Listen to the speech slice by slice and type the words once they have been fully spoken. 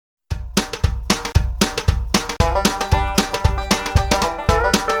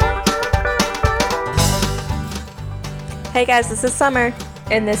Hey guys, this is Summer.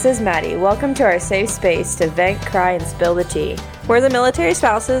 And this is Maddie. Welcome to our safe space to vent, cry, and spill the tea. We're the military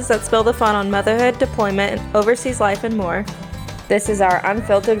spouses that spill the fun on motherhood, deployment, overseas life, and more. This is our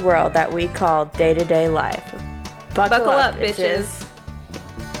unfiltered world that we call day-to-day life. Buckle up, bitches.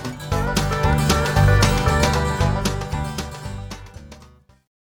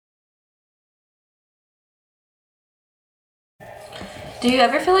 Do you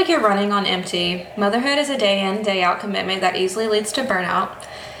ever feel like you're running on empty? Motherhood is a day in, day out commitment that easily leads to burnout.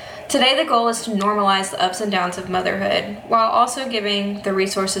 Today, the goal is to normalize the ups and downs of motherhood while also giving the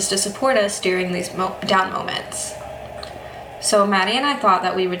resources to support us during these down moments. So Maddie and I thought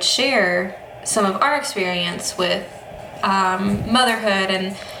that we would share some of our experience with motherhood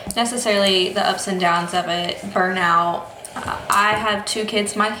and necessarily the ups and downs of it, burnout. I have 2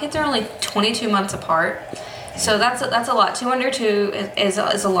 kids. My kids are only 22 months apart. So that's a lot. 2 under 2 is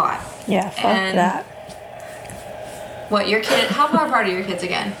a lot. Yeah, fuck and that. What, your kid, how far apart are your kids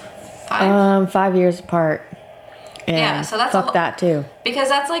again? 5? 5 years apart. And yeah, so that's fuck that too. Because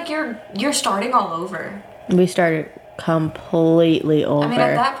that's like you're starting all over. We started completely over. I mean,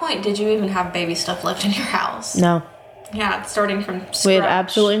 at that point, did you even have baby stuff left in your house? No. Yeah, it's starting from scratch. We had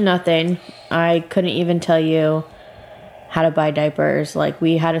absolutely nothing. I couldn't even tell you how to buy diapers. Like,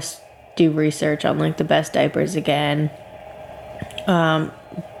 we had to do research on like the best diapers again.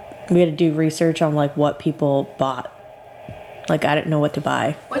 We had to do research on like what people bought. Like, I didn't know what to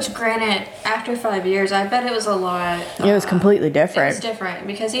buy. Which, granted, after 5 years, I bet it was a lot. It was completely different. It was different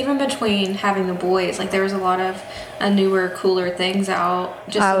because even between having the boys, like there was a lot of newer, cooler things out.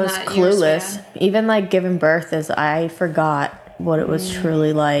 Just I in was that clueless. year span. Even like giving birth, is I forgot what it was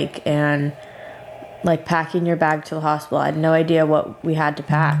truly like, and like packing your bag to the hospital. I had no idea what we had to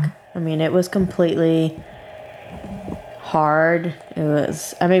pack. I mean, it was completely hard. It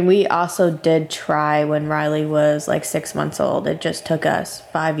was, I mean, we also did try when Riley was like 6 months old. It just took us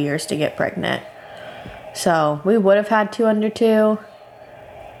 5 years to get pregnant. So we would have had 2 under 2.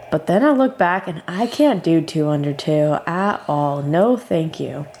 But then I look back and I can't do 2 under 2 at all. No, thank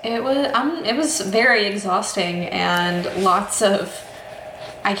you. It was very exhausting and lots of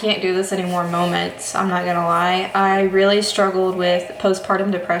I can't do this anymore moments. I'm not gonna lie. I really struggled with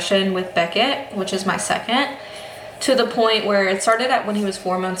postpartum depression with Beckett, which is my second, to the point where it started at when he was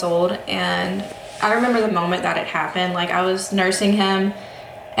 4 months old. And I remember the moment that it happened. Like, I was nursing him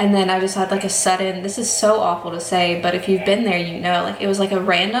and then I just had like a sudden, this is so awful to say, but if you've been there, you know, like it was like a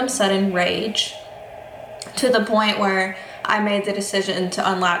random sudden rage to the point where I made the decision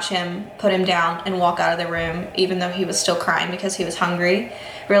to unlatch him, put him down, and walk out of the room, even though he was still crying because he was hungry.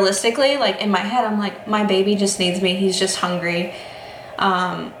 Realistically, like in my head, I'm like, my baby just needs me. He's just hungry.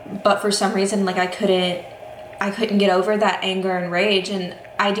 But for some reason, like I couldn't get over that anger and rage. And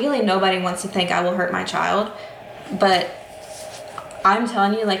ideally, nobody wants to think I will hurt my child. But I'm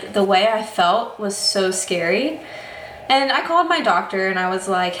telling you, like the way I felt was so scary. And I called my doctor and I was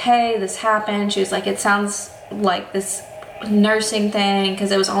like, hey, this happened. She was like, it sounds like this nursing thing,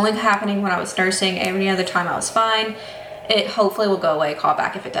 because it was only happening when I was nursing. Every other time I was fine. It hopefully will go away. Call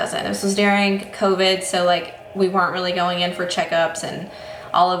back if it doesn't. This was during COVID, so like we weren't really going in for checkups and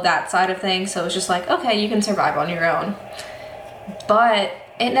all of that side of things. So it was just like, okay, you can survive on your own. But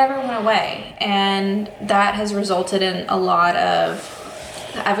it never went away, and that has resulted in a lot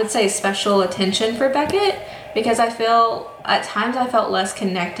of, I would say, special attention for Beckett, because I feel at times I felt less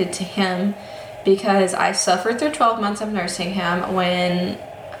connected to him because I suffered through 12 months of nursing him when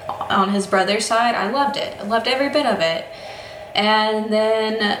on his brother's side, I loved it. I loved every bit of it. And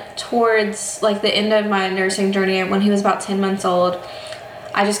then towards like the end of my nursing journey, when he was about 10 months old,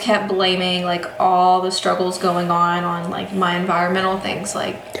 I just kept blaming like all the struggles going on like my environmental things,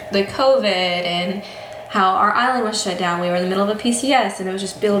 like the COVID and how our island was shut down. We were in the middle of a PCS and it was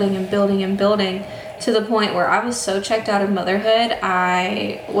just building and building and building to the point where I was so checked out of motherhood,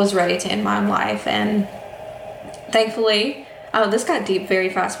 I was ready to end my own life. And thankfully, oh, this got deep very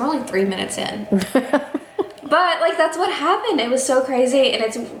fast. We're only 3 minutes in. But like that's what happened. It was so crazy, and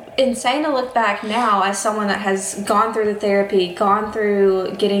it's insane to look back now as someone that has gone through the therapy, gone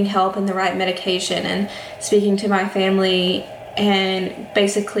through getting help and the right medication, and speaking to my family and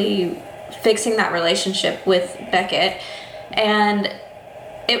basically fixing that relationship with Beckett. And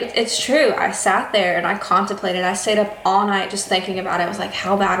it's true. I sat there and I contemplated. I stayed up all night just thinking about it. I was like,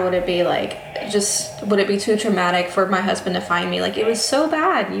 how bad would it be? Like, just would it be too traumatic for my husband to find me? Like, it was so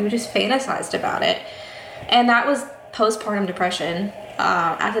bad. You just fantasized about it. And that was postpartum depression.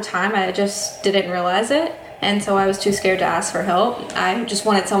 At the time, I just didn't realize it. And so I was too scared to ask for help. I just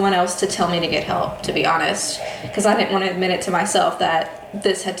wanted someone else to tell me to get help, to be honest, because I didn't want to admit it to myself that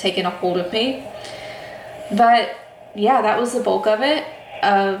this had taken a hold of me. But yeah, that was the bulk of it.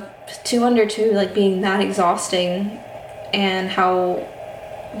 Of 2 under 2, like being that exhausting, and how,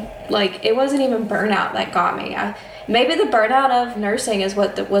 like, it wasn't even burnout that got me. Maybe the burnout of nursing is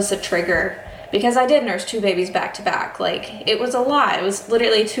what was the trigger, because I did nurse 2 babies back to back. Like, it was a lot. It was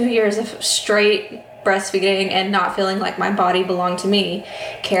literally 2 years of straight breastfeeding and not feeling like my body belonged to me,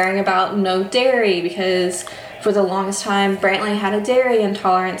 caring about no dairy, because for the longest time Brantley had a dairy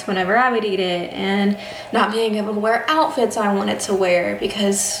intolerance whenever I would eat it, and not being able to wear outfits I wanted to wear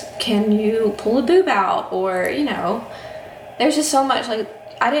because can you pull a boob out, or there's just so much. Like,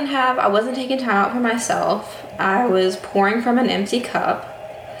 I wasn't taking time out for myself. I was pouring from an empty cup.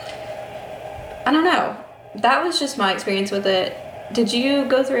 I don't know. That was just my experience with it. Did you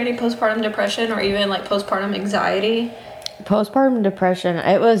go through any postpartum depression or even like postpartum anxiety? Postpartum depression,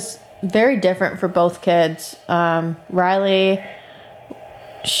 it was very different for both kids. Riley,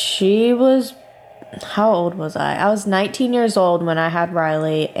 she was, how old was I? I was 19 years old when I had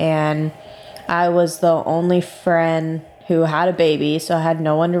Riley, and I was the only friend who had a baby, so I had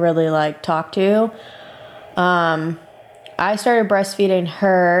no one to really like talk to. I started breastfeeding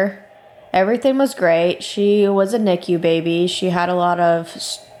her. Everything was great. She was a NICU baby. She had a lot of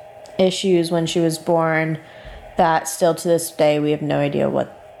issues when she was born that still to this day we have no idea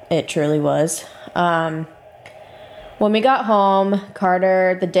what it truly was. When we got home,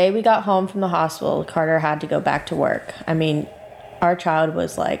 the day we got home from the hospital, Carter had to go back to work. I mean, our child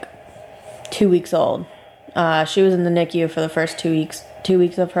was like 2 weeks old. She was in the NICU for the first 2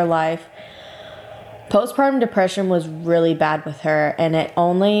 weeks of her life. Postpartum depression was really bad with her, and it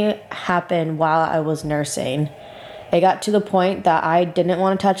only happened while I was nursing. It got to the point that I didn't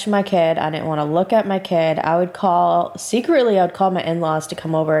want to touch my kid. I didn't want to look at my kid. I would call my in-laws to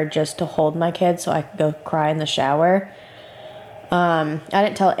come over just to hold my kid so I could go cry in the shower. I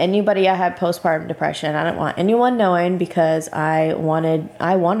didn't tell anybody I had postpartum depression. I didn't want anyone knowing because I wanted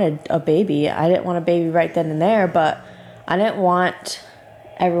a baby. I didn't want a baby right then and there, but I didn't want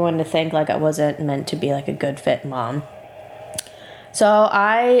everyone to think like I wasn't meant to be like a good fit mom. So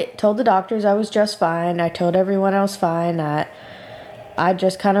I told the doctors I was just fine. I told everyone I was fine. That I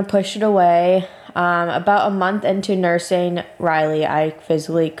just kind of pushed it away. About a month into nursing Riley, I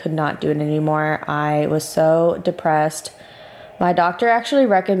physically could not do it anymore. I was so depressed. My doctor actually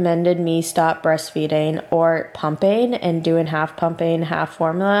recommended me stop breastfeeding or pumping and doing half pumping, half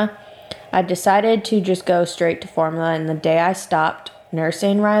formula. I decided to just go straight to formula, and the day I stopped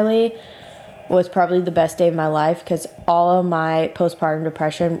nursing Riley was probably the best day of my life because all of my postpartum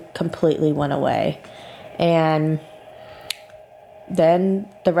depression completely went away. And then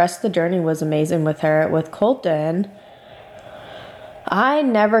the rest of the journey was amazing with her. With Colton, I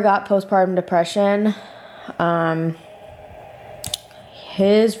never got postpartum depression.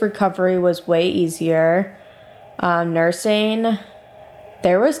 His recovery was way easier. Nursing,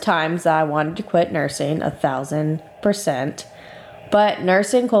 there was times that I wanted to quit nursing 1,000%. But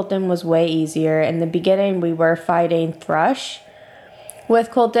nursing Colton was way easier. In the beginning, we were fighting thrush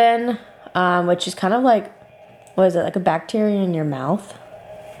with Colton, which is kind of like, what is it, like a bacteria in your mouth?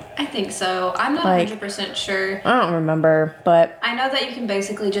 I think so. I'm not 100% sure. I don't remember, but I know that you can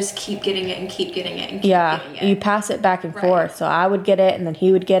basically just keep getting it and keep getting it and keep getting it. You pass it back and forth. So I would get it and then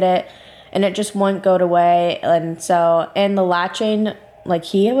he would get it, and it just wouldn't go away. And so, and the latching, like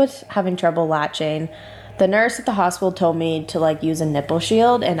he was having trouble latching. The nurse at the hospital told me to like use a nipple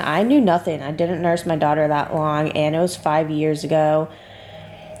shield, and I knew nothing. I didn't nurse my daughter that long, and it was 5 years ago.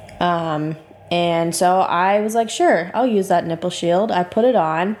 And so I was like, sure, I'll use that nipple shield. I put it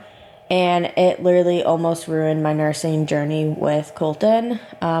on, and it literally almost ruined my nursing journey with Colton.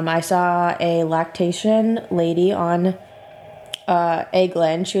 I saw a lactation lady on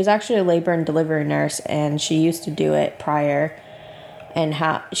Eggland. She was actually a labor and delivery nurse, and she used to do it prior. And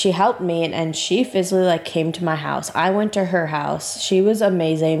how she helped me, and she physically like came to my house. I went to her house. She was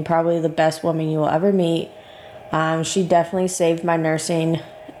amazing, probably the best woman you will ever meet. She definitely saved my nursing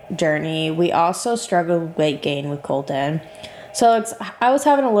journey. We also struggled with weight gain with Colton. So I was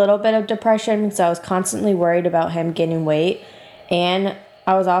having a little bit of depression because I was constantly worried about him gaining weight, and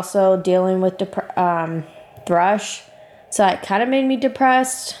I was also dealing with thrush. So it kind of made me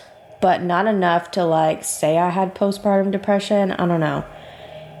depressed, but not enough to like say I had postpartum depression. I don't know.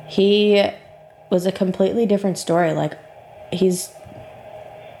 He was a completely different story. Like, he's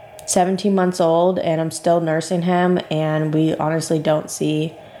 17 months old and I'm still nursing him, and we honestly don't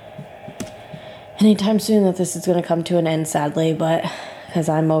see anytime soon that this is going to come to an end, sadly, but because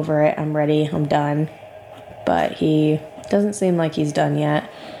I'm over it, I'm ready, I'm done. But he doesn't seem like he's done yet.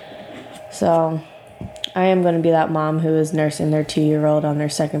 So I am going to be that mom who is nursing their 2-year-old on their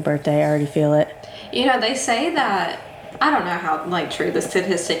second birthday. I already feel it. You know, they say that, I don't know how, like, true the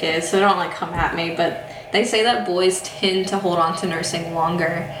statistic is, so don't, like, come at me, but they say that boys tend to hold on to nursing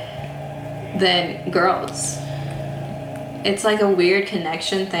longer than girls. It's like a weird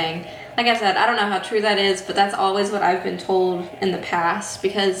connection thing. Like I said, I don't know how true that is, but that's always what I've been told in the past,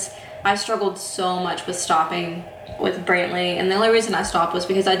 because I struggled so much with stopping with Brantley, and the only reason I stopped was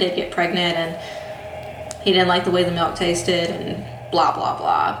because I did get pregnant, and he didn't like the way the milk tasted, and blah, blah,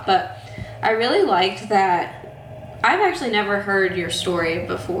 blah. But I really liked that. I've actually never heard your story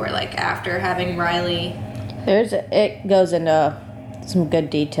before, like, after having Riley. It goes into some good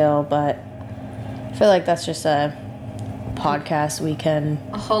detail, but I feel like that's just a podcast we can...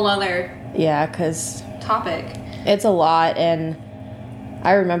 A whole other... Yeah, because... Topic. It's a lot, and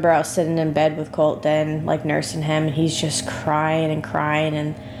I remember I was sitting in bed with Colton, like, nursing him, and he's just crying,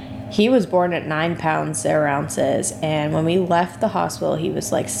 and he was born at 9 pounds 0 ounces, and when we left the hospital, he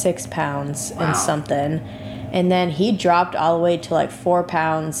was, like, 6 pounds and something. And then he dropped all the way to like 4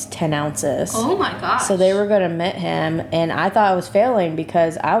 pounds, 10 ounces. Oh my gosh. So they were going to admit him. And I thought I was failing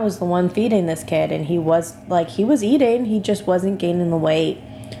because I was the one feeding this kid. And he was eating. He just wasn't gaining the weight.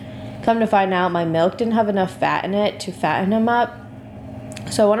 Come to find out, my milk didn't have enough fat in it to fatten him up.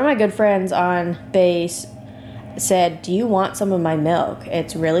 So one of my good friends on base said, "Do you want some of my milk?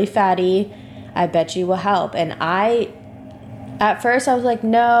 It's really fatty. I bet you will help." And at first, I was like,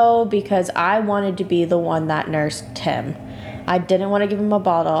 no, because I wanted to be the one that nursed him. I didn't want to give him a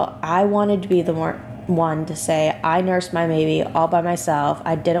bottle. I wanted to be the one to say, I nursed my baby all by myself.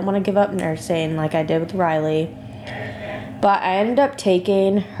 I didn't want to give up nursing like I did with Riley. But I ended up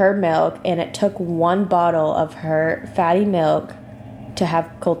taking her milk, and it took 1 bottle of her fatty milk to have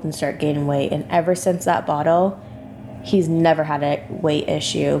Colton start gaining weight. And ever since that bottle, he's never had a weight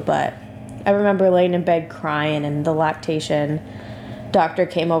issue, but... I remember laying in bed crying, and the lactation doctor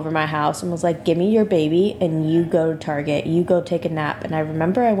came over my house and was like, "Give me your baby and you go to Target. You go take a nap." And I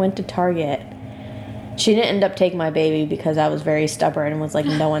remember I went to Target. She didn't end up taking my baby because I was very stubborn and was like,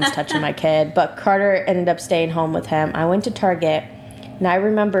 no one's touching my kid. But Carter ended up staying home with him. I went to Target, and I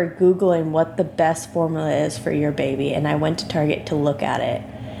remember Googling what the best formula is for your baby. And I went to Target to look at it.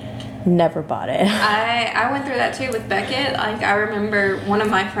 Never bought it. I went through that too with Beckett. Like, I remember one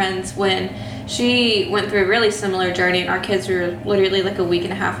of my friends when she went through a really similar journey, and our kids were literally like a week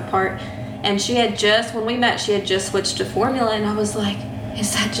and a half apart. And when we met, she had just switched to formula, and I was like,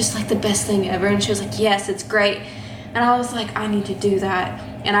 "Is that just like the best thing ever?" And she was like, "Yes, it's great." And I was like, I need to do that.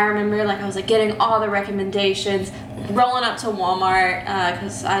 And I remember, like, I was like getting all the recommendations, rolling up to Walmart,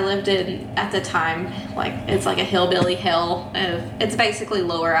 because I lived at the time, like, it's like a hillbilly hill. It's basically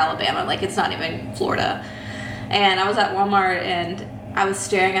lower Alabama, like, it's not even Florida. And I was at Walmart, and I was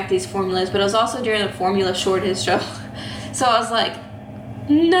staring at these formulas, but it was also during the formula shortage. So I was like,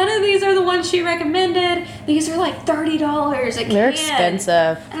 none of these are the ones she recommended. These are like $30 a can. They're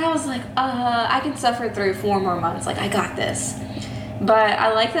expensive. And I was like, I can suffer through 4 more months. Like, I got this. But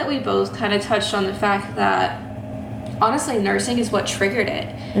I like that we both kind of touched on the fact that, honestly, nursing is what triggered it.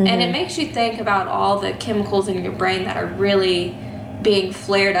 Mm-hmm. And it makes you think about all the chemicals in your brain that are really being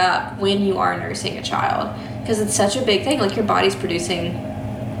flared up when you are nursing a child. Because it's such a big thing. Like, your body's producing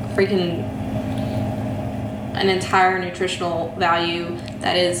freaking an entire nutritional value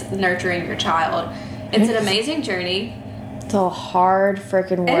that is nurturing your child. It's an amazing journey. It's a hard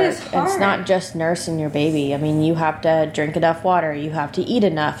freaking work. It is hard. It's not just nursing your baby. I mean, you have to drink enough water. You have to eat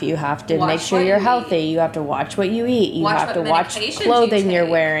enough. You have to make sure you're healthy. You have to watch what you eat. You have to watch clothing you're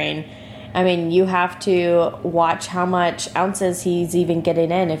wearing. I mean, you have to watch how much ounces he's even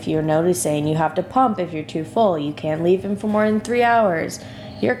getting in if you're noticing. You have to pump if you're too full. You can't leave him for more than 3 hours.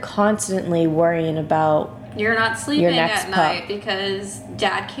 You're constantly worrying about you're not sleeping at night because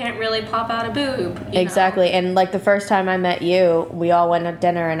dad can't really pop out a boob. Exactly. And like the first time I met you, we all went to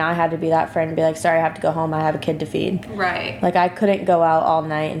dinner and I had to be that friend and be like, sorry, I have to go home. I have a kid to feed. Right. Like, I couldn't go out all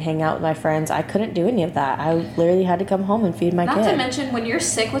night and hang out with my friends. I couldn't do any of that. I literally had to come home and feed my kid. Not to mention, when you're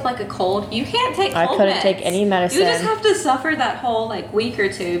sick with like a cold, you can't take cold I couldn't take any medicine. You just have to suffer that whole like week or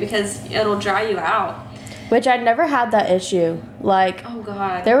two because it'll dry you out. Which I never had that issue. Like, oh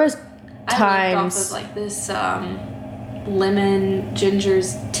God, there was times I lived off of like this lemon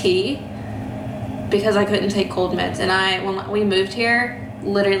ginger's tea because I couldn't take cold meds. And when we moved here,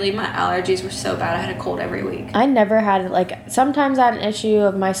 literally my allergies were so bad I had a cold every week. I never had it. Like, sometimes I had an issue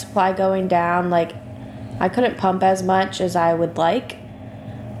of my supply going down. Like, I couldn't pump as much as I would like.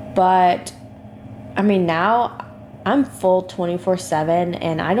 But I mean, now I'm full 24/7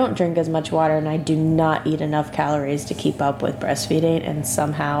 and I don't drink as much water and I do not eat enough calories to keep up with breastfeeding, and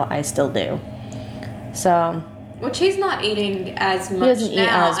somehow I still do. So, which he's not eating as much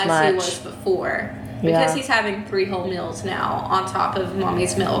now as he was before. Because he's having 3 whole meals now on top of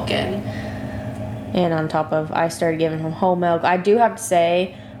mommy's milk and on top of, I started giving him whole milk. I do have to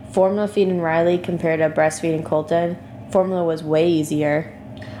say, formula feeding Riley compared to breastfeeding Colton, formula was way easier.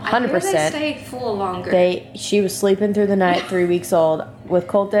 100%. I hear they stay full longer. She was sleeping through the night, 3 weeks old. With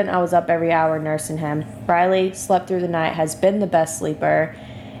Colton, I was up every hour nursing him. Riley slept through the night, has been the best sleeper.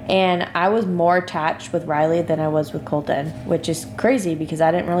 And I was more attached with Riley than I was with Colton, which is crazy because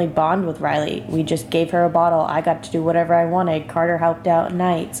I didn't really bond with Riley. We just gave her a bottle. I got to do whatever I wanted. Carter helped out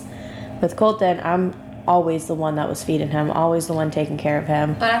nights. With Colton, I'm always the one that was feeding him, always the one taking care of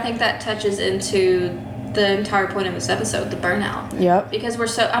him. But I think that touches into the entire point of this episode, the burnout. Yep. Because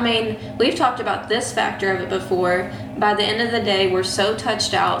we've talked about this factor of it before. By the end of the day, we're so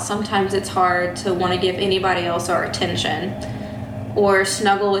touched out, sometimes it's hard to want to give anybody else our attention. Or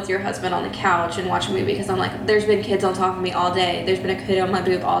snuggle with your husband on the couch and watch a movie, because I'm like, there's been kids on top of me all day. There's been a kid on my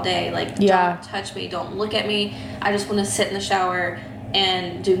boob all day. Like, don't touch me. Don't look at me. I just want to sit in the shower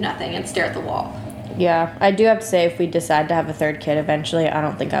and do nothing and stare at the wall. Yeah, I do have to say, if we decide to have a third kid eventually, I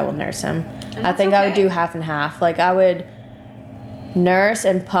don't think I will nurse him. I think I would do half and half. Like, I would nurse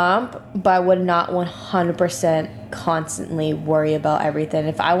and pump, but I would not 100% constantly worry about everything.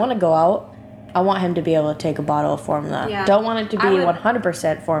 If I want to go out, I want him to be able to take a bottle of formula. Yeah. Don't want it to be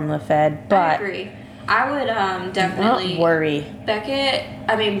 100% formula fed, but... I agree. I would definitely... Not worry.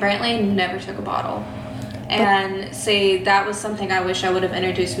 Brantley never took a bottle. And see, that was something I wish I would have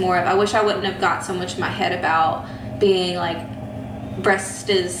introduced more of. I wish I wouldn't have got so much in my head about being like, breast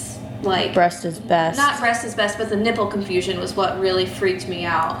is best. Not breast is best, but the nipple confusion was what really freaked me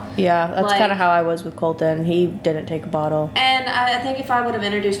out. Yeah, that's kind of how I was with Colton. He didn't take a bottle. And I think if I would have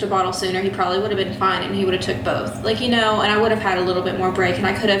introduced a bottle sooner, he probably would have been fine, and he would have took both. And I would have had a little bit more break, and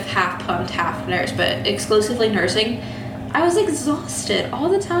I could have half pumped, half nursed, but exclusively nursing, I was exhausted all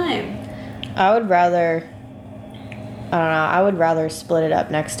the time. I would rather split it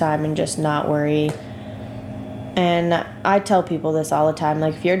up next time and just not worry. And I tell people this all the time.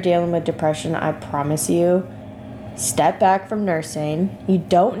 Like, if you're dealing with depression, I promise you, step back from nursing. You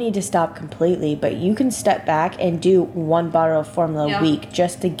don't need to stop completely, but you can step back and do 1 bottle of formula a week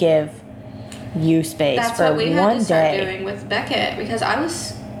just to give you space for 1 day. That's what we had to start doing with Beckett, because I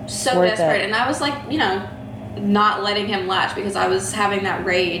was so desperate. And I was like, not letting him latch because I was having that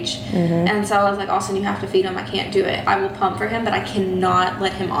rage. Mm-hmm. And so I was like, Austin, you have to feed him. I can't do it. I will pump for him, but I cannot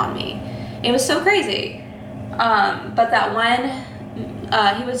let him on me. It was so crazy. But that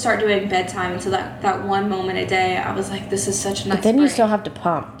one, he would start doing bedtime, and so that 1 moment a day, I was like, this is such a nice But then break. You still have to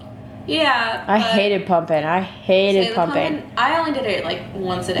pump. Yeah. I hated pumping. Pumping. I only did it like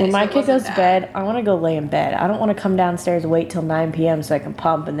once a day. When my kid goes to bed, I want to go lay in bed. I don't want to come downstairs and wait till 9 p.m. so I can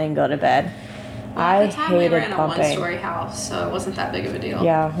pump and then go to bed. I hated pumping. We were in a 1-story house, so it wasn't that big of a deal.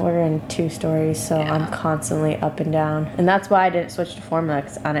 Yeah, we're in 2 stories, so I'm constantly up and down. And that's why I didn't switch to formula,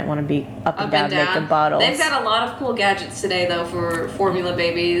 because I didn't want to be up and down making bottles. They've got a lot of cool gadgets today, though, for formula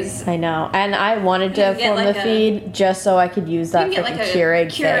babies. I know. And I wanted to formula feed just so I could use that freaking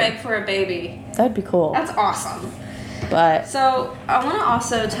Keurig thing. Keurig for a baby. That'd be cool. That's awesome. But so I want to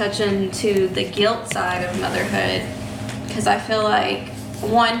also touch into the guilt side of motherhood, because I feel like,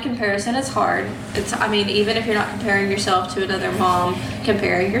 one, comparison is hard. Even if you're not comparing yourself to another mom,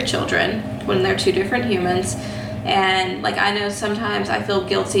 comparing your children when they're 2 different humans. And I know sometimes I feel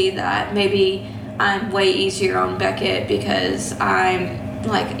guilty that maybe I'm way easier on Beckett because I'm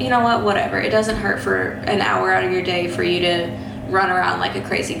like, you know what, whatever. It doesn't hurt for an hour out of your day for you to run around like a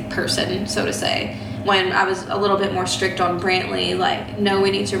crazy person, so to say. When I was a little bit more strict on Brantley, no,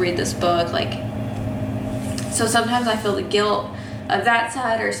 we need to read this book. So sometimes I feel the guilt of that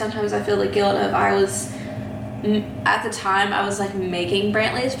side, or sometimes I feel the guilt of at the time I was making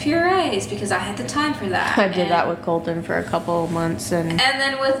Brantley's purees because I had the time for that. I did that with Colton for a couple of months, and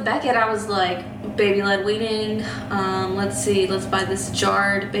then with Beckett I was like, baby-led weaning, let's buy this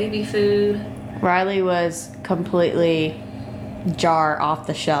jarred baby food. Riley was completely jar off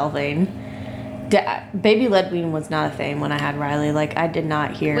the shelving. Baby-led weaning was not a thing when I had Riley. I did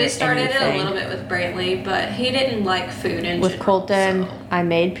not hear anything. We started it a little bit with Brantley, but he didn't like food in with general. Colton, so I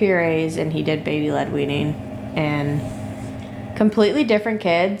made purees, and he did baby-led weaning. And completely different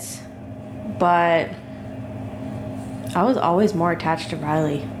kids, but I was always more attached to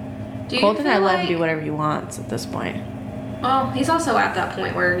Riley. Colton, I let him do whatever he wants at this point. Well, he's also at that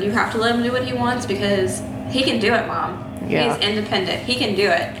point where you have to let him do what he wants because he can do it, Mom. Yeah. He's independent. He can do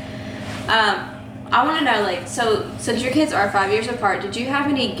it. I want to know, so since your kids are 5 years apart, did you have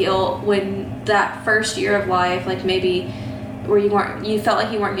any guilt when that first year of life, maybe where you felt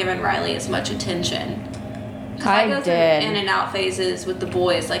like you weren't giving Riley as much attention? Because I go through in and out phases with the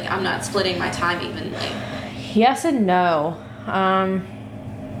boys. Like, I'm not splitting my time evenly. Yes and no.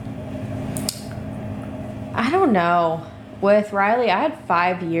 I don't know. With Riley, I had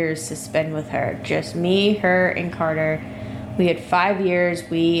 5 years to spend with her. Just me, her, and Carter. We had 5 years.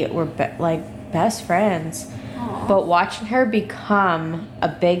 We were best friends. Aww. But watching her become a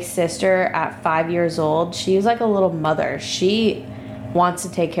big sister at 5 years old, she was like a little mother. She wants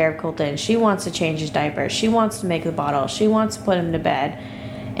to take care of Colton. She wants to change his diaper. She wants to make the bottle. She wants to put him to bed.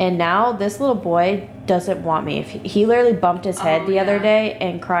 And now this little boy doesn't want me. If he literally bumped his head the other day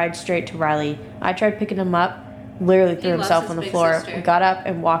and cried straight to Riley. I tried picking him up, literally threw himself on the floor, got up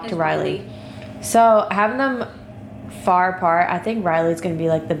and walked to Riley. So having them far apart, I think Riley's going to be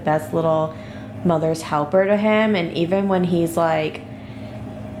like the best little mother's helper to him. And even when he's like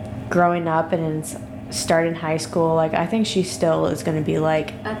growing up and starting high school, like I think she still is going to be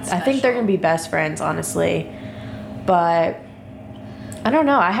like, I think they're going to be best friends, honestly. But I don't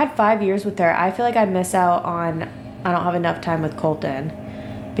know. I had 5 years with her. I feel like I miss out on, I don't have enough time with Colton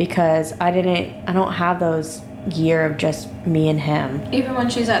because I don't have those year of just me and him. Even when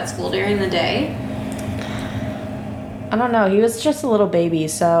she's at school during the day? I don't know. He was just a little baby,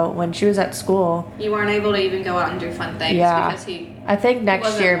 so when she was at school, you weren't able to even go out and do fun things because I think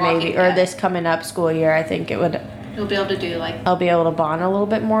next year maybe, or this coming up school year, I think you'll be able to do I'll be able to bond a little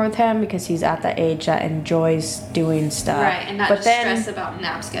bit more with him because he's at the age that enjoys doing stuff. Right, and not just stress about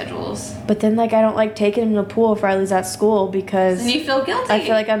nap schedules. But then I don't like taking him to the pool if Riley's at school because and you feel guilty. I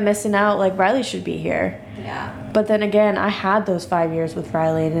feel like I'm missing out. Like Riley should be here. Yeah. But then again, I had those 5 years with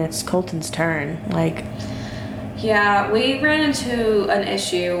Riley and it's Colton's turn. Yeah, we ran into an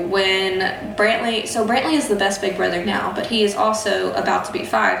issue when Brantley is the best big brother now, but he is also about to be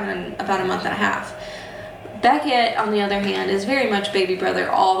 5 in about a month and a half. Beckett, on the other hand, is very much baby brother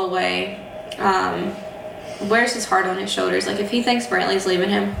all the way. Wears his heart on his shoulders. Like, if he thinks Brantley's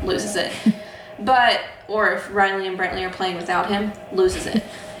leaving him, loses it. Or if Riley and Brantley are playing without him, loses it.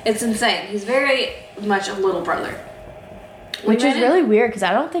 It's insane. He's very much a little brother. Which is really weird because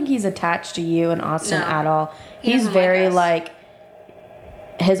I don't think he's attached to you and Austin at all. He's very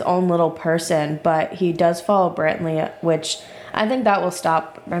his own little person, but he does follow Brantley, which I think that will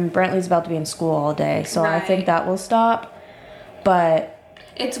stop. I mean, Brantley's about to be in school all day, so I think that will stop. But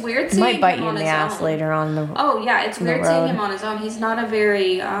it's weird seeing him on his own. It might bite you in the ass later on. It's weird seeing him on his own. He's not a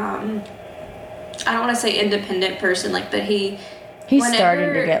very, I don't want to say independent person, but he's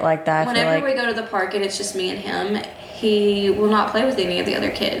starting to get like that. Whenever we go to the park and it's just me and him, he will not play with any of the other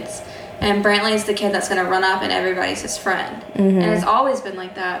kids. And Brantley is the kid that's going to run up and everybody's his friend. Mm-hmm. And it's always been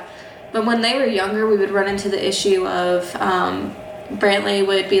like that. But when they were younger, we would run into the issue of Brantley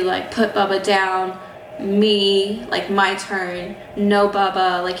would be like, put Bubba down, me, my turn, no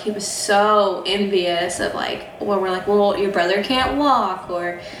Bubba. He was so envious of we're like, well, your brother can't walk,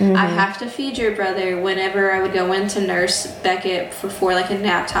 or I have to feed your brother. Whenever I would go in to nurse Beckett for a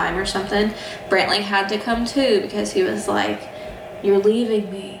nap time or something, Brantley had to come too because he was like, you're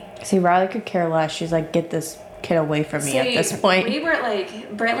leaving me. See, Riley could care less. She's like, get this kid away from me at this point. We were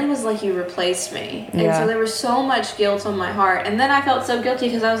Brantley was like, you replaced me. And so there was so much guilt on my heart. And then I felt so guilty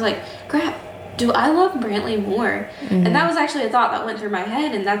because I was like, crap, do I love Brantley more? Mm-hmm. And that was actually a thought that went through my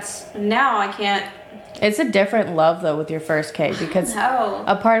head. And now I can't. It's a different love, though, with your first kid. Because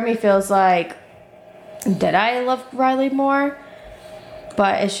a part of me feels like, did I love Riley more?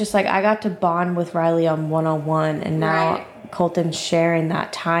 But it's just I got to bond with Riley on one-on-one. And now Colton's sharing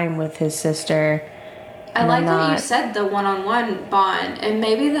that time with his sister. I like that you said the one-on-one bond, and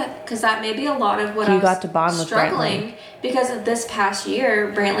maybe that may be a lot of what I was got to bond struggling with Brantley. Because of this past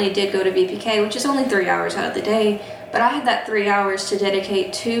year, Brantley did go to VPK, which is only 3 hours out of the day, but I had that 3 hours to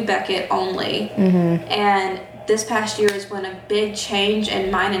dedicate to Beckett only. Mm-hmm. And this past year has been a big change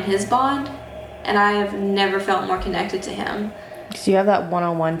in mine and his bond, and I have never felt more connected to him. So you have that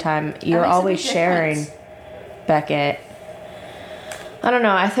one-on-one time. You're always sharing Beckett. I don't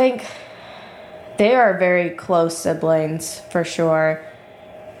know. I think they are very close siblings for sure.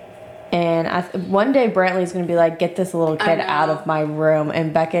 And one day Brantley's going to be like, get this little kid out of my room.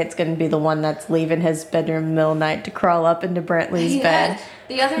 And Beckett's going to be the one that's leaving his bedroom in the middle of the night to crawl up into Brantley's bed.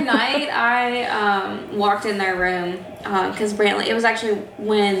 The other night I walked in their room because Brantley, it was actually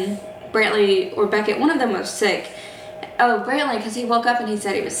when Brantley or Beckett, one of them was sick. Oh, Brantley, because he woke up and he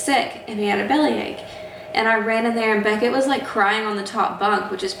said he was sick and he had a bellyache. And I ran in there and Beckett was crying on the top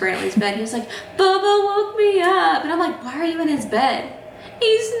bunk, which is Brantley's bed. He was like, Bubba woke me up. And I'm like, why are you in his bed?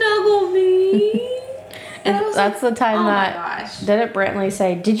 He snuggled me. And that's the time didn't Brantley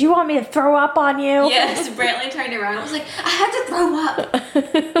say, did you want me to throw up on you? Yes, Brantley turned around. I was like, I had to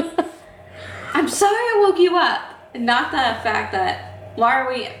throw up. I'm sorry I woke you up. Not the fact that, why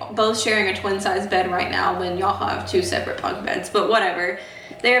are we both sharing a twin-size bed right now when y'all have 2 separate bunk beds? But whatever.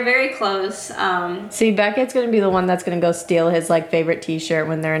 They're very close. See, Beckett's gonna be the one that's gonna go steal his like favorite T-shirt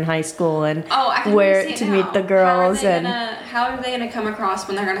when they're in high school and wear it to meet the girls. How are they gonna come across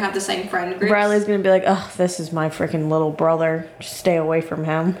when they're gonna have the same friend group? Riley's gonna be like, "Oh, this is my freaking little brother. Just stay away from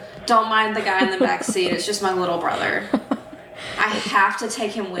him." Don't mind the guy in the back seat. It's just my little brother. I have to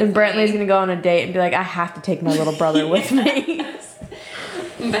take him with me. And Brantley's gonna go on a date and be like, "I have to take my little brother with me."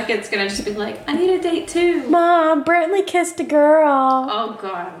 Beckett's gonna just be like, I need a date too. Mom, Brantley kissed a girl. Oh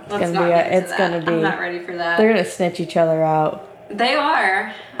God, let's not get into that. I'm not ready for that. They're gonna snitch each other out. They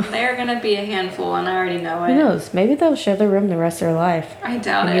are. They're gonna be a handful, and I already know it. Who knows? Maybe they'll share the room the rest of their life. I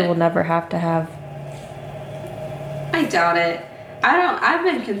doubt it. And you will never have to have. I doubt it. I've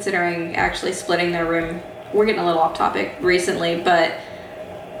been considering actually splitting their room. We're getting a little off topic recently, but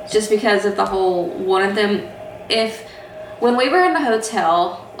just because of the whole one of them, when we were in the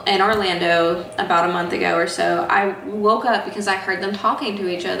hotel in Orlando about a month ago or so, I woke up because I heard them talking to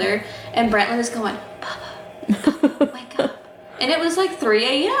each other, and Brantley was going, Papa, wake up. And it was like 3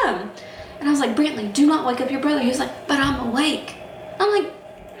 a.m. And I was like, Brantley, do not wake up your brother. He was like, but I'm awake. I'm like,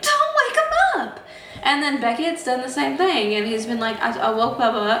 don't wake him up. And then Beckett's done the same thing, and he's been like, I woke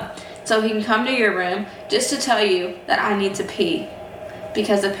Bubba up so he can come to your room just to tell you that I need to pee.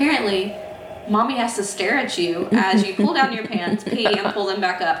 Because apparently Mommy has to stare at you as you pull down your pants, pee, and pull them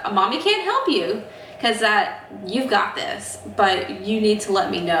back up. Mommy can't help you because you've got this, but you need to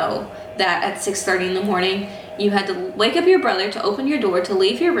let me know that at 6:30 in the morning you had to wake up your brother to open your door, to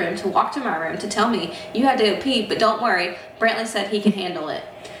leave your room, to walk to my room, to tell me you had to go pee, but don't worry, Brantley said he can handle it.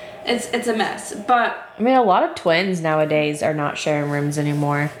 It's a mess, but I mean, a lot of twins nowadays are not sharing rooms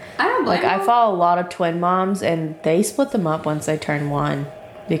anymore. I don't blame them. I follow a lot of twin moms, and they split them up once they turn 1.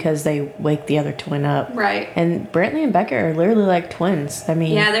 Because they wake the other twin up. Right. And Brantley and Beckett are literally like twins. I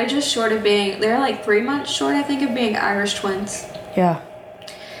mean... Yeah, they're just short of they're like 3 months short, I think, of being Irish twins. Yeah.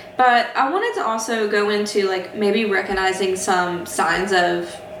 But I wanted to also go into, like, maybe recognizing some signs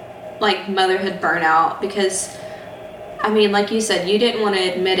of, like, motherhood burnout. Because, I mean, like you said, you didn't want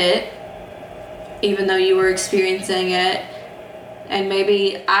to admit it, even though you were experiencing it. And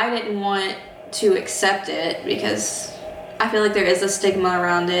maybe I didn't want to accept it because I feel like there is a stigma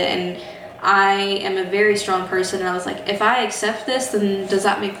around it, and I am a very strong person, and I was like, if I accept this, then does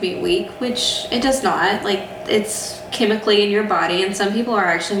that make me weak? Which it does not. Like, it's chemically in your body, and some people are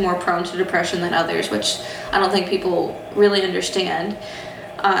actually more prone to depression than others, which I don't think people really understand.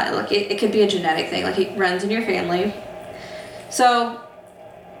 Like, it could be a genetic thing, like it runs in your family. So,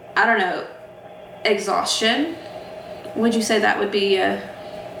 I don't know, exhaustion, would you say that would be a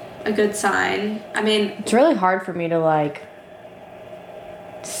good sign? I mean, it's really hard for me to like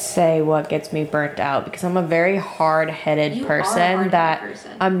say what gets me burnt out because I'm a very hard-headed person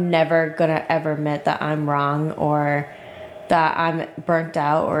I'm never gonna ever admit that I'm wrong or that I'm burnt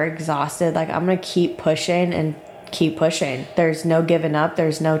out or exhausted. Like, I'm gonna keep pushing and keep pushing. There's no giving up.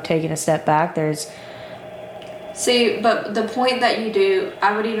 There's no taking a step back. See, but the point that you do,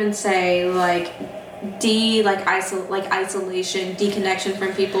 I would even say like isolation, deconnection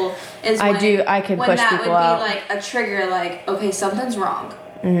from people is I can push people out. When that would be like a trigger, like, okay, something's wrong.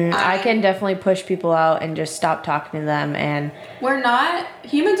 Mm-hmm. I can definitely push people out and just stop talking to them. And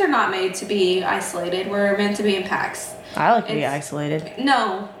humans are not made to be isolated. We're meant to be in packs. I like to be isolated.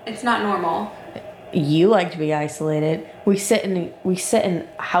 No, it's not normal. You like to be isolated. We sit in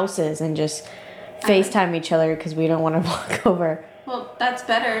houses and just FaceTime each other because we don't want to walk over. Well, that's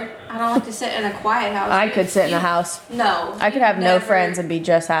better. I don't like to sit in a quiet house. I could sit in a house. No. I could have no friends and be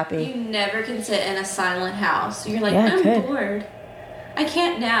just happy. You never can sit in a silent house. You're like, I'm bored. I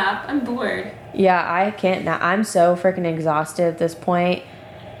can't nap. I'm bored. Yeah, I can't nap. I'm so freaking exhausted at this point.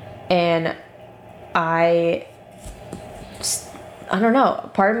 And I don't know.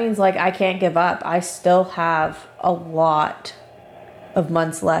 Part of me is like, I can't give up. I still have a lot of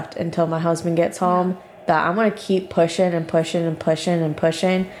months left until my husband gets home. That I'm going to keep pushing and pushing and pushing and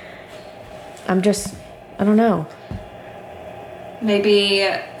pushing. I don't know. Maybe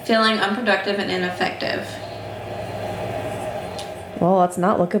feeling unproductive and ineffective. Well, let's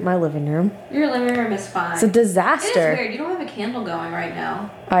not look at my living room. Your living room is fine. It's a disaster. It is weird. You don't have a candle going right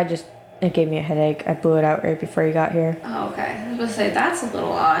now. It gave me a headache. I blew it out right before you got here. Oh, okay. I was going to say, that's a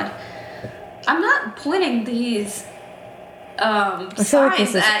little odd. I'm not pointing these I feel like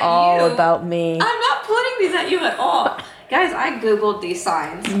this is all about me. I'm not pointing these at you at all. Guys, I Googled these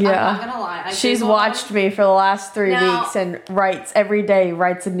signs. Yeah. I'm not going to lie. She's watched me for the last 3 weeks and writes every day,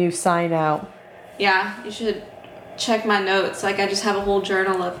 writes a new sign out. Yeah, you should check my notes. Like, I just have a whole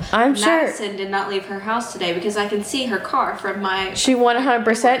journal of Madison did not leave her house today because I can see her car from my... She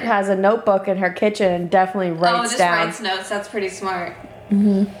 100% has a notebook in her kitchen and definitely writes down. Writes notes. That's pretty smart.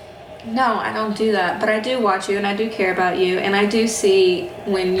 Mm-hmm. No, I don't do that. But I do watch you and I do care about you. And I do see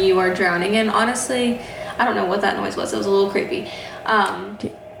when you are drowning. And honestly, I don't know what that noise was. It was a little creepy.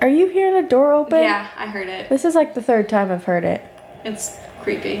 Are you hearing a door open? Yeah, I heard it. This is like the third time I've heard it. It's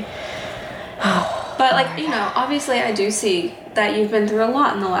creepy. But, like, you know, obviously I do see that you've been through a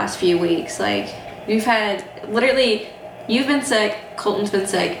lot in the last few weeks. Like, you've had, literally, you've been sick, Colton's been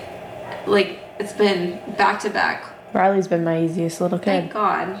sick. Like, it's been back to back. Riley's been my easiest little kid. Thank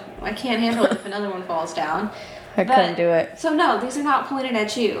God. I can't handle it if another one falls down. Couldn't do it. So, no, these are not pointed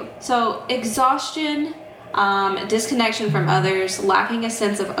at you. So, exhaustion, disconnection from others, lacking a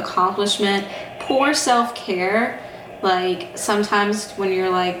sense of accomplishment, poor self-care. Like, sometimes when you're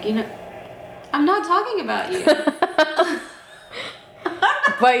like, you know, I'm not talking about you.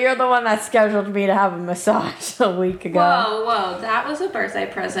 But you're the one that scheduled me to have a massage a week ago. Whoa. That was a birthday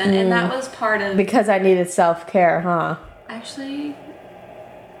present, and that was part of... Because I needed self-care, huh? Actually,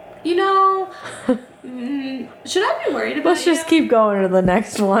 you know, should I be worried about Let's just keep going to the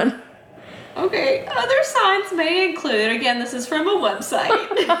next one. Okay, other signs may include, again, this is from a website.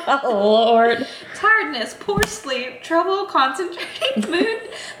 Oh, Lord. Tiredness, poor sleep, trouble concentrating,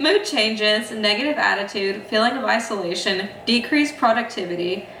 mood changes, negative attitude, feeling of isolation, decreased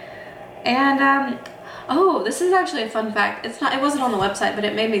productivity, and, this is actually a fun fact. It wasn't on the website, but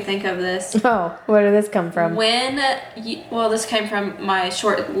it made me think of this. Oh, where did this come from? This came from my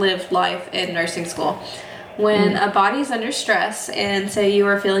short-lived life in nursing school. When a body's under stress and say you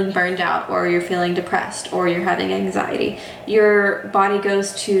are feeling burned out or you're feeling depressed or you're having anxiety, your body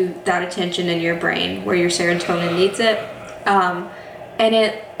goes to that attention in your brain where your serotonin needs it. And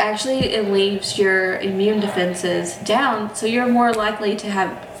it leaves your immune defenses down, so you're more likely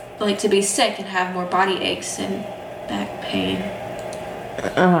to be sick and have more body aches and back pain.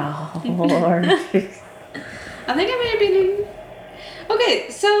 Oh, Lord. I think I may be... Okay,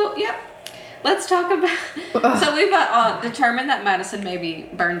 so, yep. Let's talk about... So we've determined that Madison may be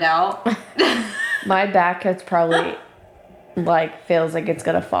burned out. My back has probably, feels like it's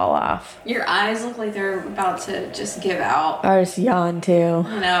going to fall off. Your eyes look like they're about to just give out. I just yawn, too.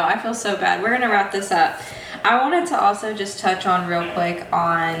 I know. I feel so bad. We're going to wrap this up. I wanted to also just touch on real quick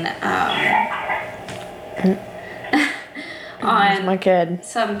on... on my kid.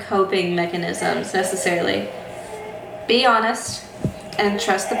 Some coping mechanisms, necessarily. Be honest. And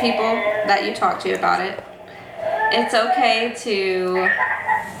trust the people that you talk to about it. It's okay to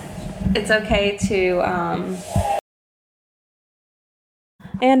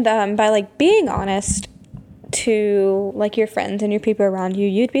by being honest to your friends and your people around you,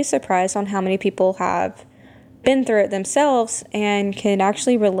 you'd be surprised on how many people have been through it themselves and can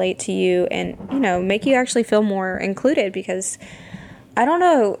actually relate to you and, make you actually feel more included, because I don't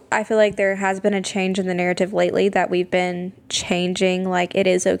know. I feel like there has been a change in the narrative lately that we've been changing, it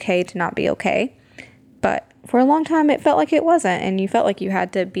is okay to not be okay. But for a long time, it felt like it wasn't. And you felt like you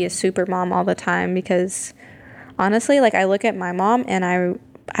had to be a super mom all the time because, honestly, I look at my mom and I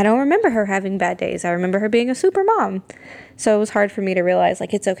don't remember her having bad days. I remember her being a super mom. So it was hard for me to realize,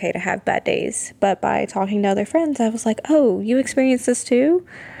 it's okay to have bad days. But by talking to other friends, I was like, oh, you experience this too?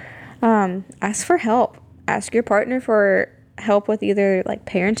 Ask for help. Ask your partner for help with either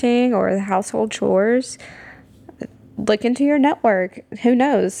parenting or the household chores. Look into your network. Who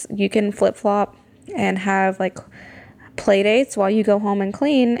knows? You can flip-flop and have play dates while you go home and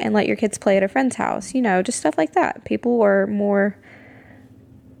clean and let your kids play at a friend's house. Just stuff like that. People are more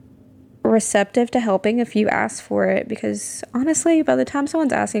receptive to helping if you ask for it, because honestly, by the time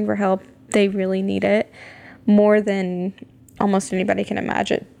someone's asking for help, they really need it more than almost anybody can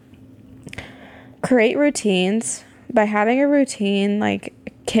imagine. Create routines. By having a routine,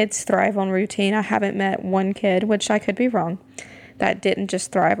 kids thrive on routine. I haven't met one kid, which I could be wrong, that didn't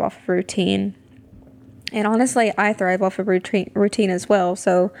just thrive off of routine. And honestly, I thrive off of routine as well.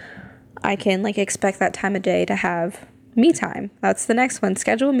 So I can expect that time of day to have me time. That's the next one.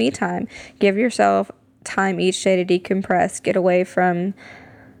 Schedule me time. Give yourself time each day to decompress. Get away from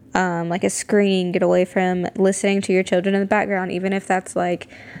a screen. Get away from listening to your children in the background, even if that's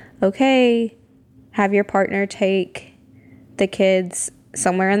okay. Have your partner take the kids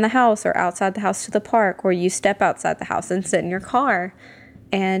somewhere in the house or outside the house to the park, or you step outside the house and sit in your car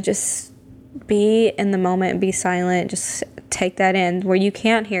and just be in the moment, be silent, just take that in where you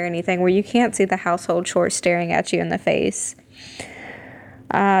can't hear anything, where you can't see the household chores staring at you in the face.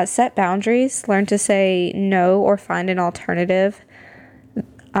 Set boundaries, learn to say no or find an alternative.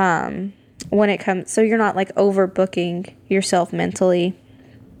 when it comes, so you're not like overbooking yourself mentally.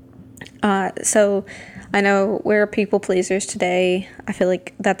 So I know we're people pleasers today. I feel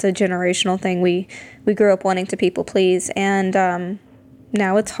like that's a generational thing. We grew up wanting to people please, and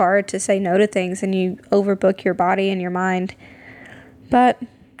now it's hard to say no to things, and you overbook your body and your mind. But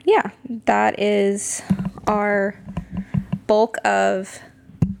yeah, that is our bulk of,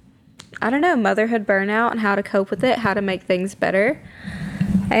 I don't know, motherhood burnout and how to cope with it, how to make things better,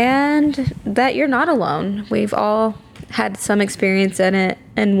 and that you're not alone. We've all had some experience in it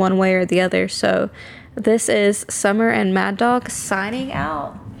in one way or the other. So this is Summer and Mad Dog signing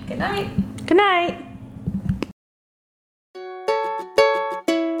out. Good night. Good night.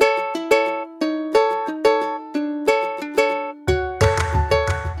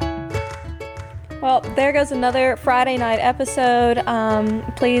 Well, there goes another Friday night episode.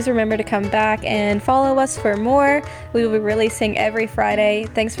 Please remember to come back and follow us for more. We will be releasing every Friday.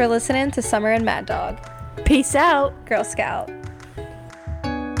 Thanks for listening to Summer and Mad Dog. Peace out, Girl Scout.